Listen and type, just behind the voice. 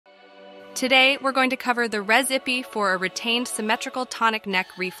Today, we're going to cover the Rezzipes for a retained symmetrical tonic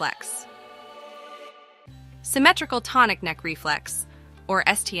neck reflex. Symmetrical tonic neck reflex, or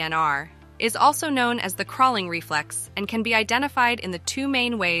STNR, is also known as the crawling reflex and can be identified in the two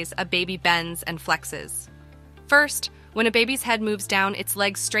main ways a baby bends and flexes. First, when a baby's head moves down, its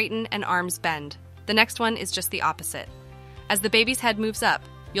legs straighten and arms bend. The next one is just the opposite. As the baby's head moves up,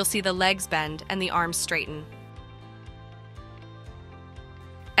 you'll see the legs bend and the arms straighten.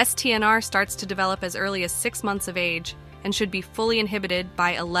 STNR starts to develop as early as 6 months of age and should be fully inhibited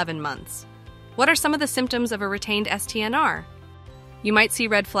by 11 months. What are some of the symptoms of a retained STNR? You might see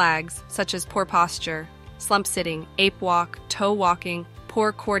red flags, such as poor posture, slump sitting, ape walk, toe walking,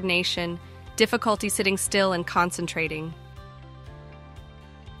 poor coordination, difficulty sitting still and concentrating.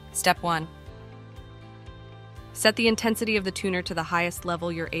 Step 1. Set the intensity of the tuner to the highest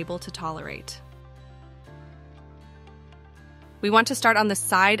level you're able to tolerate. We want to start on the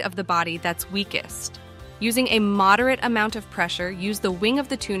side of the body that's weakest. Using a moderate amount of pressure, use the wing of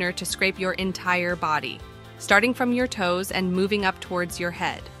the tuner to scrape your entire body, starting from your toes and moving up towards your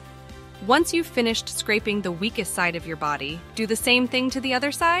head. Once you've finished scraping the weakest side of your body, do the same thing to the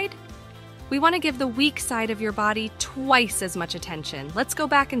other side. We want to give the weak side of your body twice as much attention. Let's go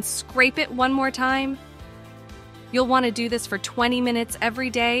back and scrape it one more time. You'll want to do this for 20 minutes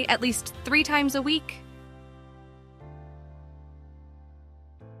every day, at least 3 times a week.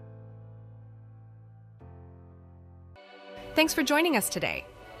 Thanks for joining us today.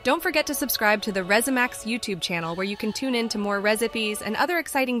 Don't forget to subscribe to the Rezzimax YouTube channel where you can tune in to more Rezzipes and other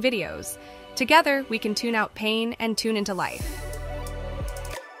exciting videos. Together, we can tune out pain and tune into life.